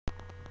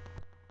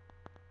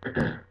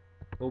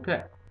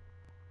Okay,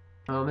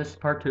 this is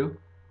part 2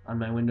 on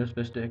my Windows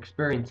Vista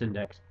Experience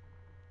Index.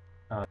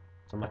 So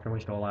I'm not going to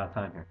waste a whole lot of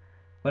time here.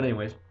 But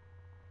anyways,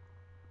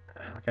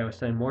 like I was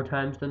saying, more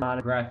times than not,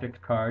 a graphics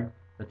card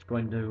that's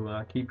going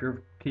to keep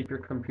your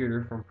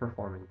computer from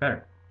performing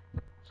better.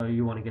 So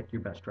you want to get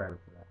your best driver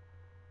for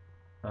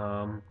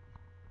that.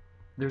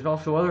 There's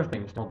also other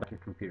things to hold back your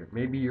computer.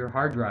 Maybe your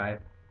hard drive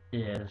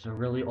is a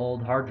really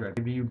old hard drive.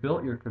 Maybe you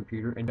built your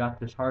computer and got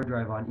this hard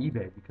drive on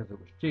eBay because it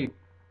was cheap,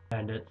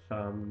 and it's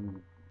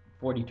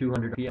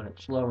 4200 p and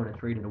it's slow and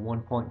it's rated a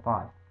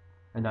 1.5,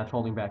 and that's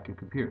holding back your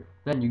computer.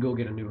 Then you go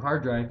get a new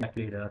hard drive,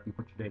 you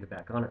put your data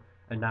back on it,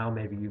 and now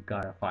maybe you've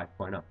got a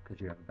 5.0 because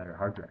you have a better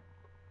hard drive.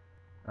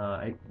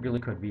 It really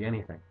could be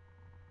anything.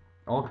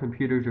 All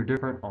computers are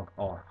different.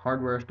 All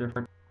hardware is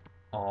different.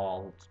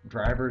 All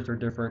drivers are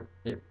different.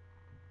 It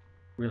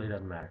really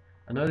doesn't matter.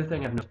 Another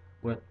thing I've noticed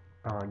with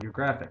your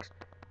graphics,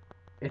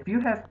 if you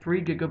have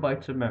 3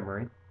 gigabytes of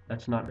memory,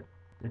 that's not good.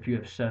 If you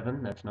have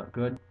 7, that's not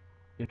good.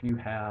 If you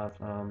have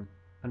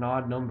an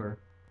odd number,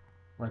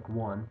 like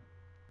 1,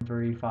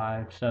 3,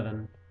 5,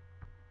 7,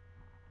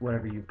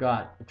 whatever you've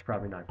got, it's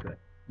probably not good.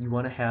 You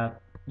want to have,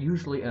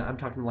 usually, I'm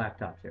talking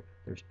laptops here,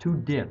 there's 2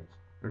 DIMMs,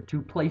 or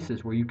 2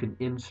 places where you can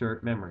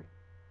insert memory,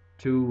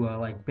 2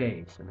 like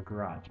bays in a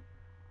garage.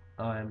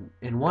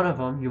 In one of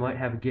them, you might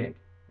have a gig,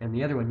 and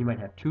the other one, you might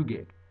have 2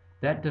 gig.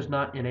 That does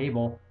not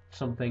enable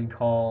something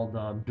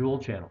called dual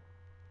channel,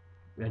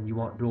 and you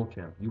want dual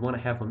channel. You want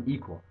to have them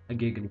equal, a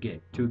gig and a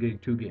gig, 2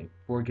 gig, 2 gig,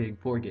 4 gig,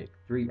 4 gig,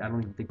 3, I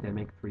don't even think they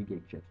make 3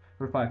 gig chips,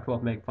 or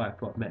 512 meg,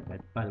 512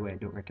 meg. By the way, I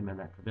don't recommend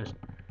that for this.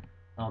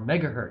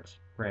 Megahertz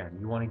RAM,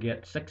 you want to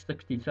get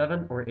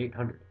 667 or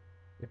 800.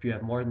 If you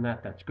have more than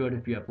that, that's good.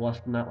 If you have less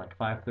than that, like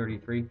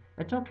 533,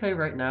 it's okay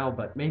right now,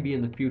 but maybe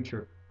in the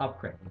future,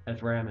 upgrade,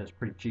 as RAM is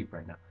pretty cheap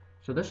right now.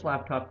 So this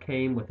laptop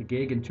came with a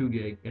gig and 2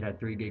 gig. It had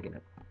 3 gig in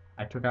it.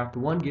 I took out the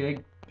 1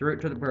 gig, threw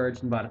it to the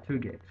birds, and bought a 2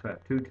 gig. So I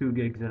have two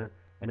gigs in it,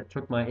 and it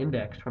took my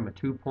index from a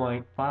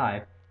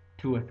 2.5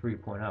 to a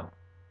 3.0.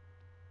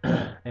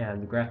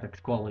 And the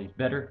graphics quality is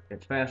better,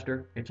 it's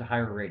faster, it's a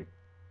higher rating.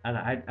 And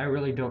I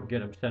really don't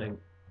get obsessed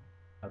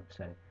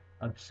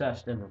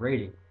in the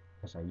rating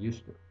as I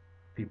used to.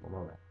 People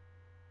know that.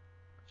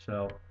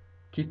 So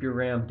keep your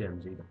RAM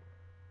dims even.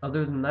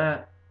 Other than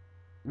that,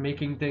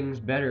 making things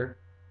better,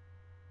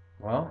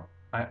 well,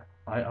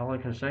 all I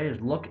can say is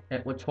look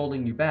at what's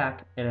holding you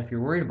back, and if you're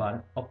worried about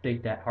it,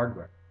 update that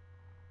hardware.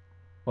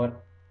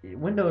 But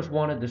Windows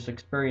wanted this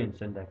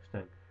experience index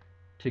thing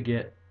to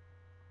get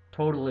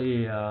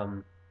totally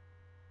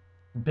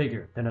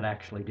bigger than it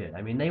actually did.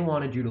 I mean, they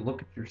wanted you to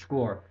look at your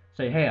score,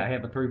 say, hey, I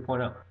have a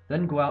 3.0,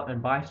 then go out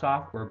and buy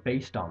software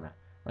based on that.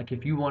 Like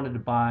if you wanted to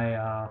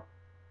buy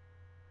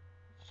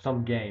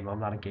some game, I'm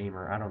not a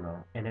gamer, I don't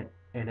know, and it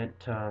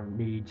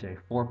needs a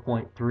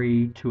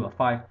 4.3 to a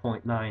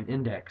 5.9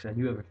 index, and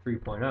you have a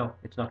 3.0,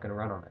 it's not going to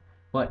run on it.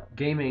 But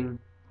gaming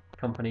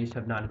companies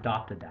have not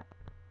adopted that,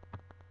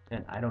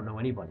 and I don't know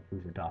anybody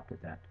who's adopted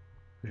that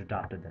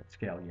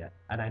scale yet,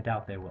 and I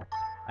doubt they will.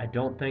 I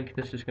don't think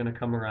this is going to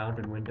come around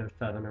in Windows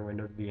 7 or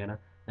Windows Vienna,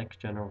 next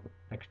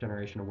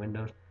generation of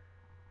Windows.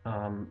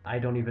 I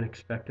don't even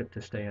expect it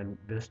to stay in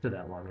Vista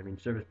that long. I mean,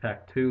 Service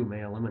Pack 2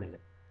 may eliminate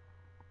it.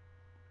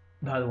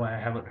 By the way, I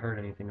haven't heard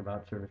anything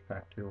about Service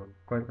Pack 2, and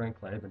quite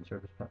frankly, I've been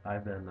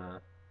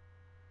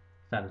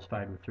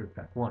satisfied with Service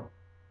Pack 1.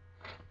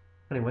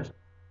 Anyways,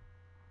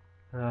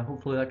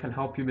 hopefully that can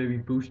help you maybe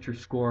boost your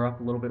score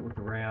up a little bit with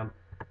the RAM.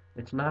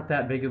 It's not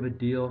that big of a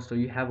deal, so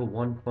you have a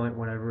 1 point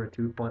whatever, a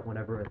 2 point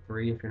whatever, a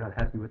 3 if you're not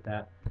happy with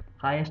that.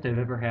 Highest I've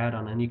ever had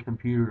on any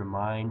computer of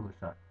mine was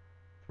a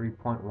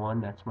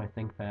 3.1. That's my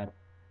ThinkPad.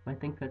 My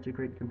ThinkPad's a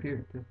great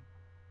computer too.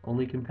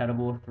 Only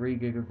compatible with 3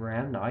 gig of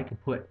RAM. Now I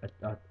could put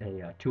a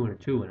 2 and a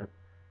 2 in it,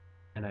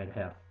 and I'd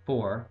have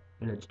 4,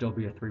 and it'd still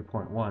be a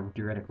 3.1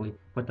 theoretically,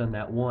 but then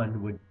that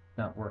 1 would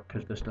not work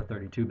because Vista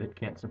 32-bit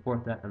can't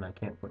support that, and I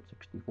can't put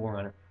 64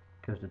 on it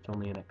because it's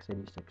only an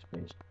x86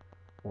 based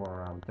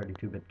or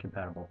 32-bit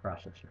compatible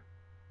processor.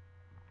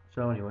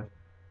 So anyway,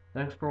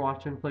 thanks for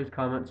watching. Please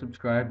comment,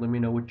 subscribe, let me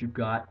know what you've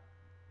got.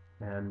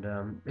 And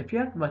if you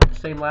have the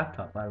same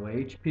laptop, by the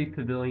way, HP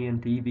Pavilion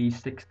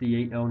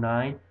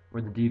DV6809 or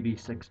the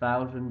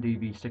DV6000,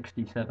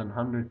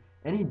 DV6700,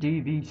 any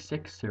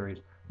DV6 series,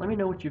 let me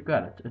know what you've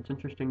got. It's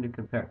interesting to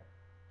compare.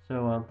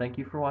 So thank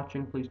you for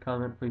watching. Please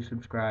comment, please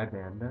subscribe,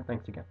 and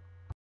thanks again.